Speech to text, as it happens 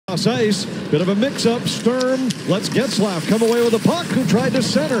Ice, bit of a mix-up. Sturm lets Getzlaff come away with a puck, who tried to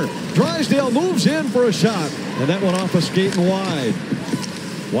center. Drysdale moves in for a shot, and that went off a skate and wide.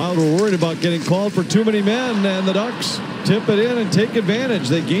 Wild were worried about getting called for too many men, and the Ducks tip it in and take advantage.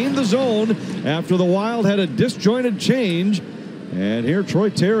 They gained the zone after the Wild had a disjointed change. And here Troy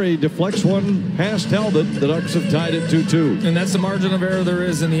Terry deflects one past Talbot. The Ducks have tied it 2-2. And that's the margin of error there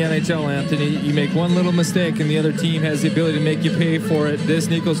is in the NHL, Anthony. You make one little mistake and the other team has the ability to make you pay for it. This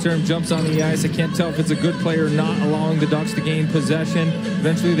Nico Sturm jumps on the ice. I can't tell if it's a good player not allowing the Ducks to gain possession.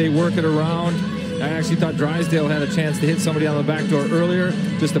 Eventually they work it around. I actually thought Drysdale had a chance to hit somebody on the back door earlier.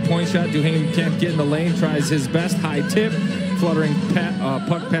 Just a point shot. Duhaime can't get in the lane. Tries his best. High tip. Fluttering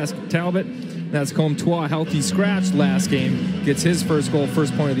puck past Talbot. That's Comtois, healthy scratch last game. Gets his first goal,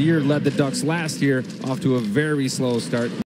 first point of the year. Led the Ducks last year off to a very slow start.